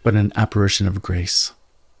 but an apparition of grace.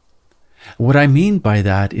 What I mean by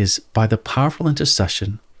that is, by the powerful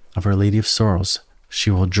intercession of Our Lady of Sorrows, she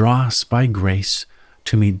will draw us by grace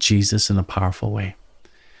to meet Jesus in a powerful way.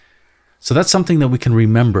 So that's something that we can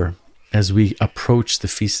remember as we approach the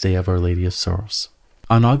feast day of Our Lady of Sorrows.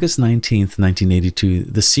 On August 19th, 1982,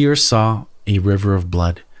 the seers saw a river of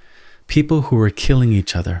blood, people who were killing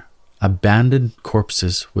each other, abandoned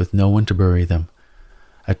corpses with no one to bury them,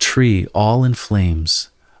 a tree all in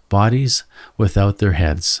flames, bodies without their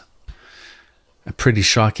heads. A pretty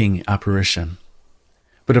shocking apparition.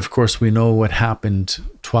 But of course, we know what happened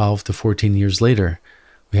 12 to 14 years later.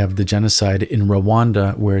 We have the genocide in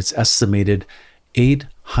Rwanda, where it's estimated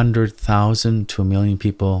 800,000 to 1 million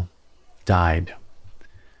people died.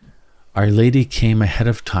 Our Lady came ahead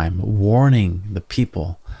of time, warning the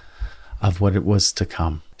people of what it was to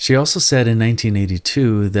come. She also said in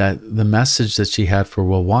 1982 that the message that she had for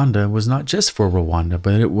Rwanda was not just for Rwanda,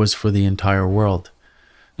 but it was for the entire world.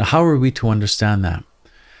 Now, how are we to understand that?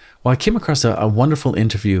 Well, I came across a wonderful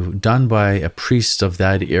interview done by a priest of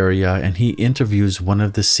that area, and he interviews one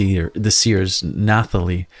of the seers,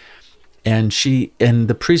 Nathalie. And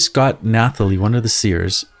the priest got Nathalie, one of the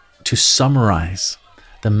seers, to summarize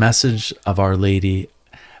the message of Our Lady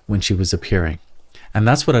when she was appearing. And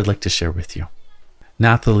that's what I'd like to share with you.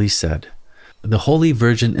 Nathalie said, "The Holy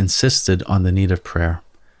Virgin insisted on the need of prayer.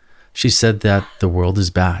 She said that the world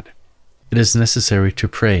is bad. It is necessary to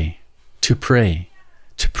pray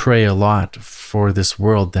a lot for this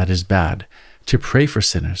world that is bad, to pray for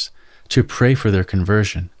sinners, to pray for their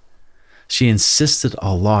conversion. She insisted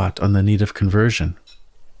a lot on the need of conversion.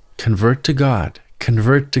 Convert to God,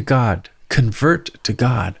 convert to God, convert to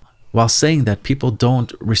God," while saying that people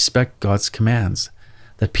don't respect God's commands,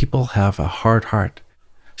 that people have a hard heart.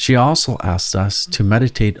 She also asked us to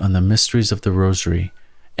meditate on the mysteries of the Rosary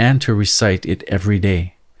and to recite it every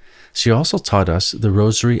day. She also taught us the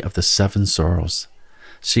Rosary of the Seven Sorrows.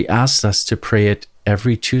 She asked us to pray it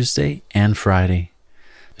every Tuesday and Friday.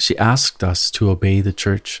 She asked us to obey the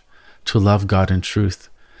Church, to love God in truth,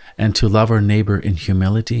 and to love our neighbor in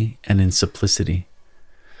humility and in simplicity.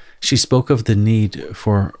 She spoke of the need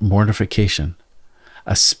for mortification,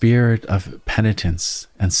 a spirit of penitence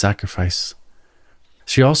and sacrifice.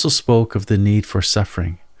 She also spoke of the need for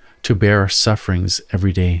suffering, to bear our sufferings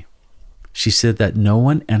every day. She said that no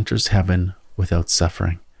one enters heaven without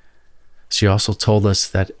suffering. She also told us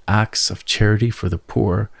that acts of charity for the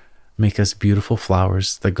poor make us beautiful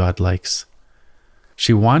flowers that God likes.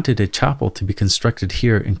 She wanted a chapel to be constructed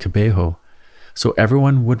here in Kibeho so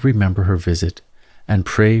everyone would remember her visit and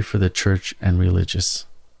pray for the church and religious.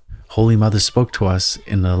 Holy Mother spoke to us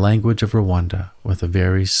in the language of Rwanda with a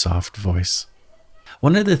very soft voice.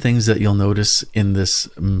 One of the things that you'll notice in this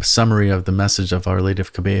summary of the message of Our Lady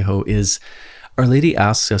of Kibeho is Our Lady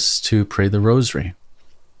asks us to pray the Rosary.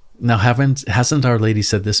 Now, hasn't Our Lady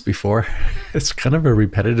said this before? It's kind of a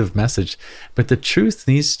repetitive message, but the truth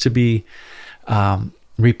needs to be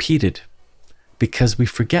repeated because we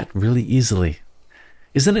forget really easily.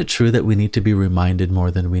 Isn't it true that we need to be reminded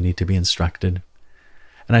more than we need to be instructed?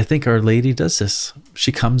 And I think Our Lady does this.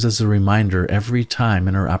 She comes as a reminder every time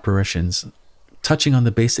in her apparitions, touching on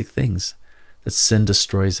the basic things, that sin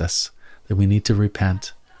destroys us, that we need to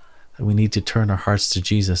repent, that we need to turn our hearts to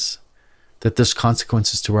Jesus, that there's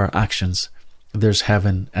consequences to our actions. There's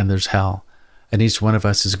heaven and there's hell, and each one of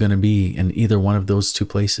us is going to be in either one of those two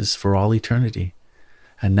places for all eternity.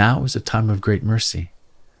 And now is a time of great mercy,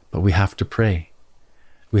 but we have to pray.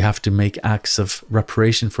 We have to make acts of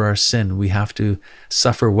reparation for our sin. We have to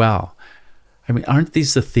suffer well. I mean, aren't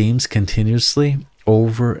these the themes continuously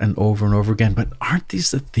over and over and over again? But aren't these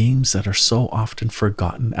the themes that are so often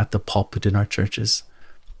forgotten at the pulpit in our churches?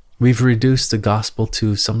 We've reduced the gospel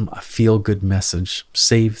to some feel-good message.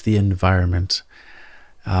 Save the environment.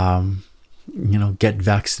 Get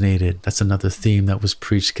vaccinated. That's another theme that was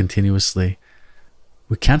preached continuously.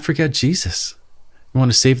 We can't forget Jesus. You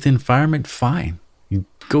want to save the environment? Fine. You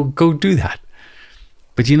go do that.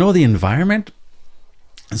 But the environment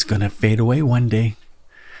is going to fade away one day,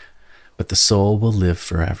 but the soul will live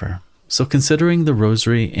forever. So considering the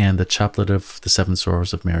Rosary and the Chaplet of the Seven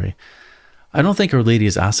Sorrows of Mary, I don't think Our Lady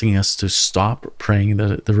is asking us to stop praying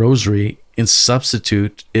the Rosary and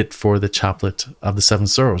substitute it for the Chaplet of the Seven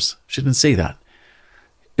Sorrows. She didn't say that.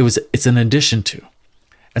 It's an addition to.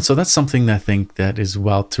 And so that's something that I think that is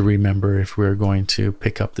well to remember if we're going to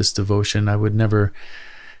pick up this devotion. I would never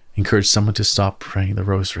encourage someone to stop praying the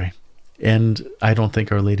Rosary. And I don't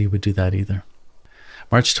think Our Lady would do that either.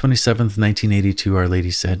 March 27th, 1982, Our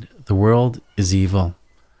Lady said, "The world is evil,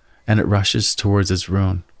 and it rushes towards its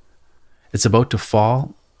ruin. It's about to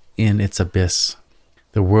fall in its abyss.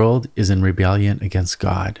 The world is in rebellion against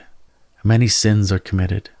God. Many sins are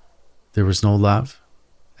committed. There is no love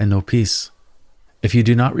and no peace. If you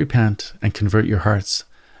do not repent and convert your hearts,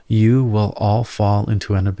 you will all fall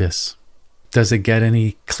into an abyss. Does it get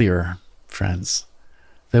any clearer, friends,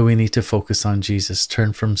 that we need to focus on Jesus,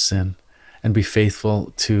 turn from sin, and be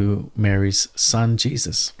faithful to Mary's son,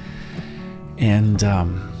 Jesus? And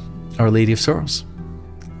Our Lady of Sorrows,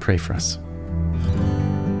 pray for us.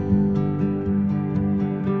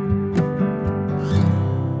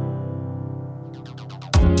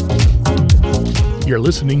 You're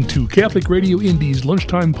listening to Catholic Radio Indy's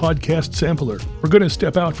Lunchtime Podcast Sampler. We're going to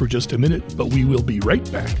step out for just a minute, but we will be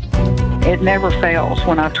right back. It never fails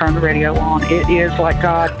when I turn the radio on. It is like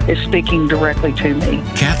God is speaking directly to me.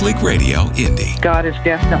 Catholic Radio Indy. God is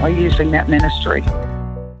definitely using that ministry.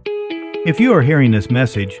 If you are hearing this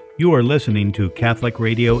message, you are listening to Catholic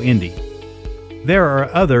Radio Indy. There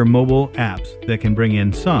are other mobile apps that can bring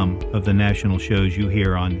in some of the national shows you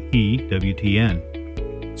hear on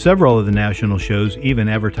EWTN. Several of the national shows even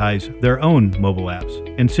advertise their own mobile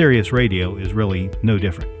apps, and Sirius Radio is really no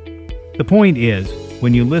different. The point is,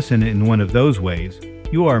 when you listen in one of those ways,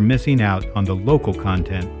 you are missing out on the local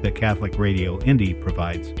content that Catholic Radio Indy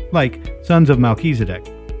provides, like Sons of Melchizedek,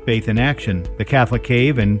 Faith in Action, The Catholic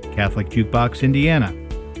Cave, and Catholic Jukebox Indiana.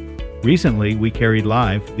 Recently, we carried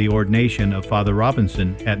live the ordination of Father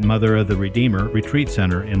Robinson at Mother of the Redeemer Retreat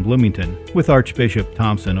Center in Bloomington, with Archbishop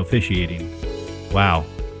Thompson officiating. Wow,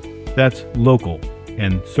 that's local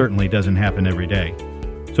and certainly doesn't happen every day.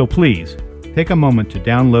 So please, take a moment to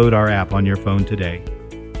download our app on your phone today.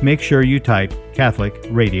 Make sure you type Catholic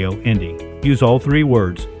Radio Indy. Use all three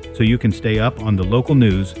words so you can stay up on the local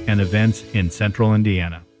news and events in Central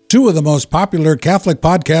Indiana. Two of the most popular Catholic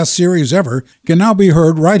podcast series ever can now be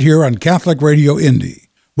heard right here on Catholic Radio Indy.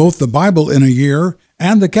 Both the Bible in a Year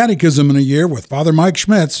and the Catechism in a Year with Father Mike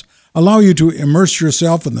Schmitz allow you to immerse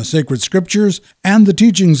yourself in the sacred scriptures and the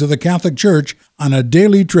teachings of the Catholic Church on a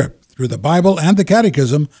daily trip through the Bible and the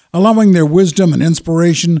Catechism, allowing their wisdom and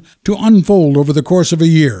inspiration to unfold over the course of a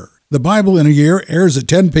year. The Bible in a Year airs at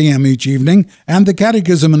 10 p.m. each evening, and the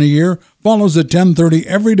Catechism in a Year follows at 10:30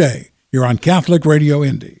 every day. You're on Catholic Radio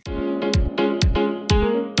Indy.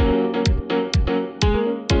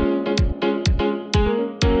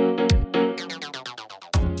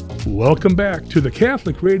 Welcome back to the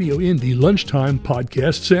Catholic Radio Indy Lunchtime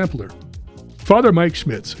Podcast Sampler. Father Mike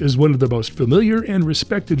Schmitz is one of the most familiar and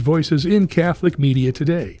respected voices in Catholic media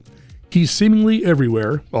today. He's seemingly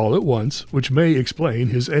everywhere, all at once, which may explain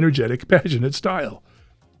his energetic, passionate style.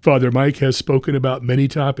 Father Mike has spoken about many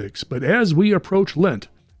topics, but as we approach Lent,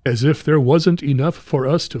 as if there wasn't enough for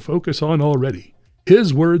us to focus on already,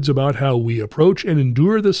 his words about how we approach and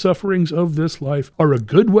endure the sufferings of this life are a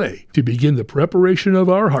good way to begin the preparation of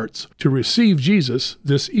our hearts to receive Jesus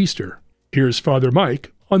this Easter. Here's Father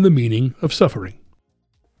Mike on the meaning of suffering.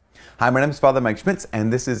 Hi, my name is Father Mike Schmitz,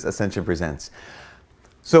 and this is Ascension Presents.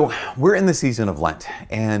 So we're in the season of Lent,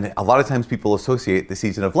 and a lot of times people associate the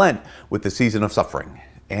season of Lent with the season of suffering,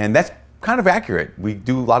 and that's kind of accurate. We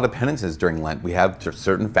do a lot of penances during Lent. We have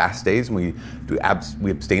certain fast days, and we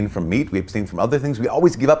abstain from meat, we abstain from other things. We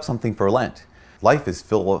always give up something for Lent. Life is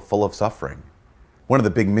full of suffering. One of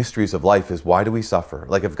the big mysteries of life is, why do we suffer?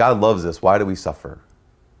 Like, if God loves us, why do we suffer?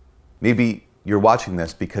 Maybe you're watching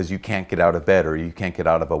this because you can't get out of bed or you can't get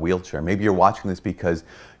out of a wheelchair. Maybe you're watching this because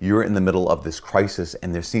you're in the middle of this crisis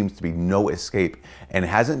and there seems to be no escape, and it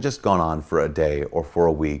hasn't just gone on for a day or for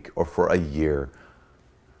a week or for a year,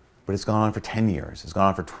 but it's gone on for 10 years, it's gone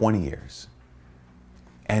on for 20 years.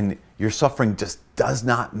 And your suffering just does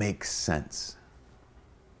not make sense.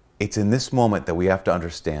 It's in this moment that we have to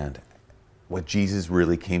understand what Jesus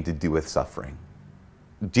really came to do with suffering.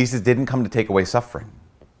 Jesus didn't come to take away suffering.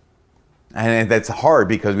 And that's hard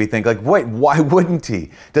because we think, like, wait, why wouldn't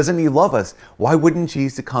he? Doesn't he love us? Why wouldn't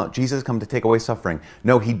Jesus come to take away suffering?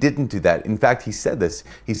 No, he didn't do that. In fact, he said this.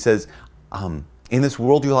 He says, in this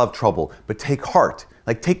world you'll have trouble, but take heart.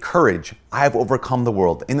 Like, take courage. I have overcome the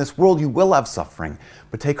world. In this world you will have suffering,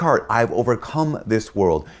 but take heart. I have overcome this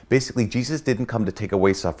world. Basically, Jesus didn't come to take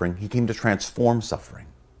away suffering. He came to transform suffering.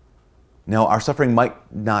 Now, our suffering might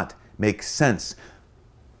not make sense,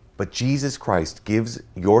 but Jesus Christ gives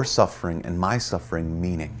your suffering and my suffering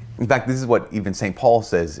meaning. In fact, this is what even St. Paul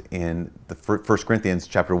says in the 1 Corinthians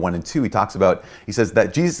chapter 1 and 2. He says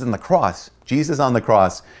that Jesus on the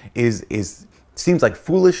cross seems like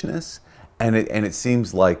foolishness, and it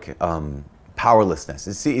seems like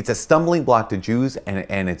powerlessness. It's a stumbling block to Jews,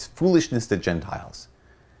 and it's foolishness to Gentiles.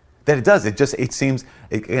 That it does. It seems,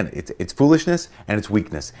 again, it's foolishness and it's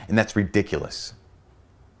weakness, and that's ridiculous.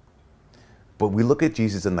 But we look at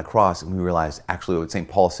Jesus on the cross and we realize actually what St.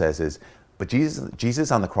 Paul says is, but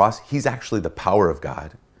Jesus on the cross, he's actually the power of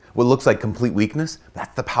God. What looks like complete weakness,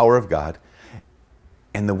 that's the power of God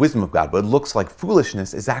and the wisdom of God. What looks like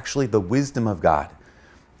foolishness is actually the wisdom of God.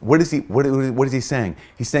 What is he saying?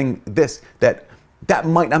 He's saying this, that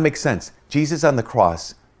might not make sense. Jesus on the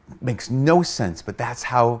cross makes no sense, but that's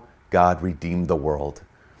how God redeemed the world.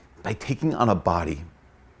 By taking on a body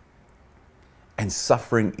and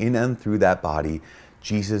suffering in and through that body,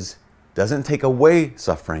 Jesus doesn't take away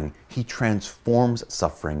suffering, he transforms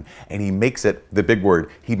suffering, and he makes it, the big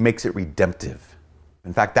word, he makes it redemptive.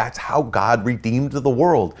 In fact, that's how God redeemed the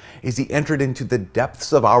world, is he entered into the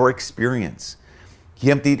depths of our experience.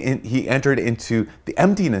 He entered into the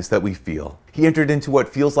emptiness that we feel. He entered into what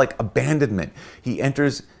feels like abandonment. He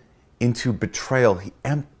enters into betrayal. He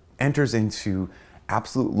enters into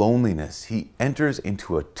absolute loneliness. He enters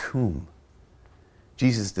into a tomb.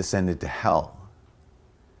 Jesus descended to hell.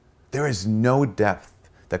 There is no depth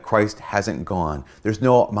that Christ hasn't gone. There's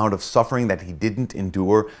no amount of suffering that he didn't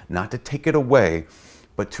endure, not to take it away,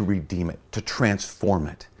 but to redeem it, to transform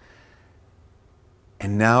it.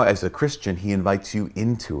 And now as a Christian, he invites you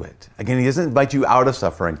into it. Again, he doesn't invite you out of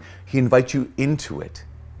suffering. He invites you into it.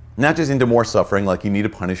 Not just into more suffering, like you need to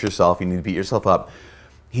punish yourself, you need to beat yourself up.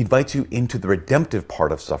 He invites you into the redemptive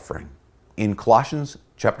part of suffering. In Colossians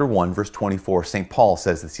chapter 1, verse 24, St. Paul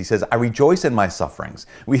says this. He says, I rejoice in my sufferings.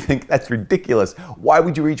 We think that's ridiculous. Why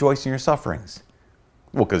would you rejoice in your sufferings?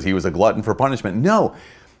 Well, because he was a glutton for punishment. No.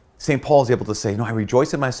 St. Paul is able to say, no, I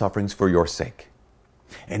rejoice in my sufferings for your sake.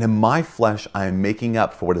 And in my flesh, I am making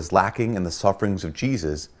up for what is lacking in the sufferings of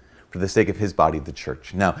Jesus for the sake of his body, the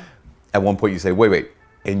church. Now, at one point you say, wait,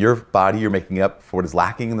 in your body, you're making up for what is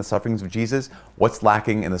lacking in the sufferings of Jesus? What's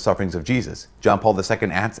lacking in the sufferings of Jesus? John Paul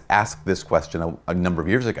II asked this question a number of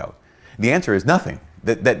years ago. The answer is nothing.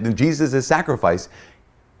 That Jesus' sacrifice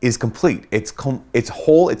is complete. It's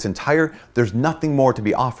whole, it's entire. There's nothing more to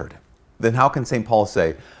be offered. Then how can St. Paul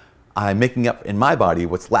say, I'm making up in my body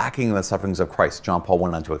what's lacking in the sufferings of Christ? John Paul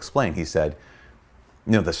went on to explain. He said,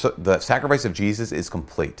 the sacrifice of Jesus is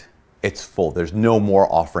complete. It's full. There's no more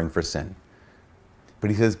offering for sin. But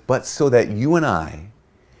he says, but so that you and I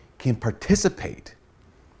can participate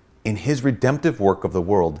in his redemptive work of the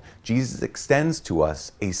world, Jesus extends to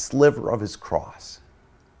us a sliver of his cross.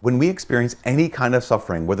 When we experience any kind of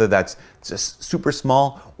suffering, whether that's just super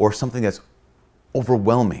small or something that's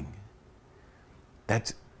overwhelming,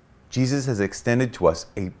 that Jesus has extended to us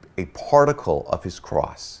a particle of his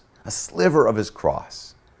cross, a sliver of his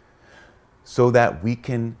cross, so that we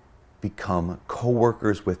can become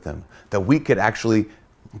co-workers with him, that we could actually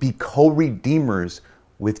be co-redeemers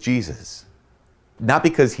with Jesus. Not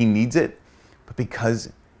because he needs it, but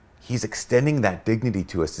because he's extending that dignity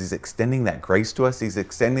to us. He's extending that grace to us. He's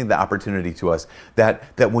extending the opportunity to us that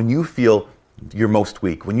when you feel you're most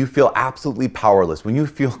weak, when you feel absolutely powerless, when you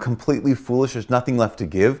feel completely foolish, there's nothing left to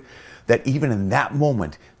give, that even in that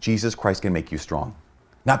moment, Jesus Christ can make you strong.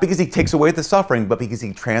 Not because he takes away the suffering, but because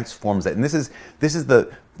he transforms it. And this is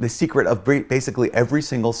the secret of basically every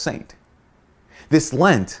single saint. This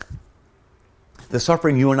Lent, the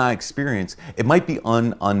suffering you and I experience, it might be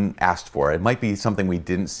unasked for. It might be something we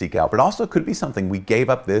didn't seek out, but also it could be something we gave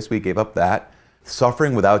up this, we gave up that.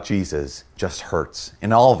 Suffering without Jesus just hurts,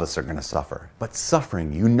 and all of us are going to suffer. But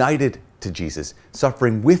suffering united to Jesus,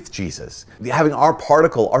 suffering with Jesus, having our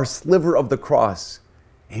particle, our sliver of the cross,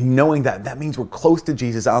 and knowing that means we're close to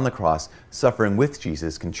Jesus on the cross, suffering with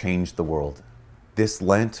Jesus can change the world. This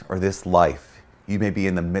Lent or this life, you may be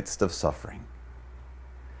in the midst of suffering.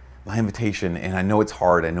 My invitation, and I know it's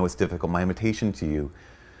hard, I know it's difficult, my invitation to you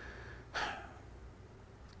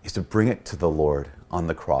is to bring it to the Lord on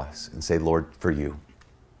the cross and say, Lord, for you,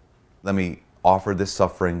 let me offer this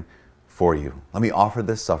suffering for you. Let me offer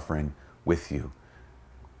this suffering with you.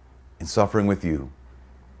 In suffering with you,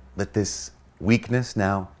 let this weakness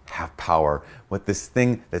now have power. Let this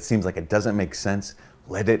thing that seems like it doesn't make sense,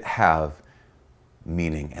 let it have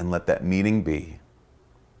meaning. And let that meaning be,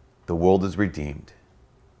 the world is redeemed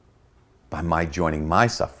by my joining my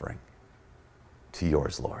suffering to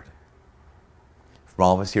yours, Lord. From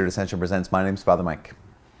all of us here at Ascension Presents, my name is Father Mike.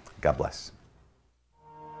 God bless.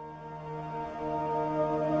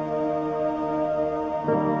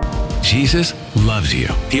 Jesus loves you.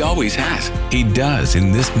 He always has. He does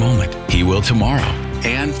in this moment. He will tomorrow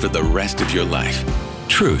and for the rest of your life.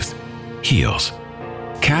 Truth heals.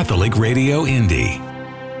 Catholic Radio Indy.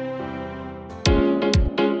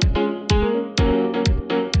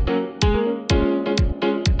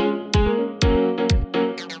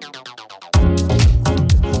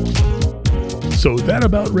 So that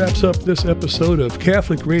about wraps up this episode of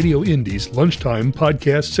Catholic Radio Indy's Lunchtime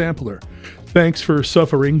Podcast Sampler. Thanks for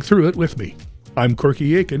suffering through it with me. I'm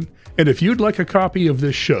Corky Aiken, and if you'd like a copy of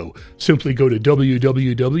this show, simply go to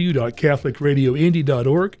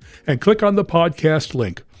www.catholicradioindy.org and click on the podcast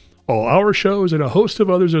link. All our shows and a host of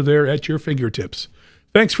others are there at your fingertips.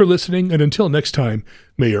 Thanks for listening, and until next time,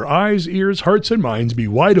 may your eyes, ears, hearts, and minds be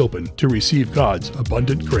wide open to receive God's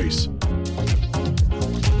abundant grace.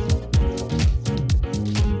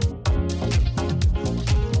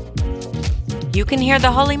 You can hear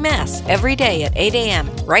the Holy Mass every day at 8 a.m.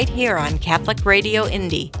 right here on Catholic Radio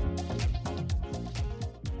Indy.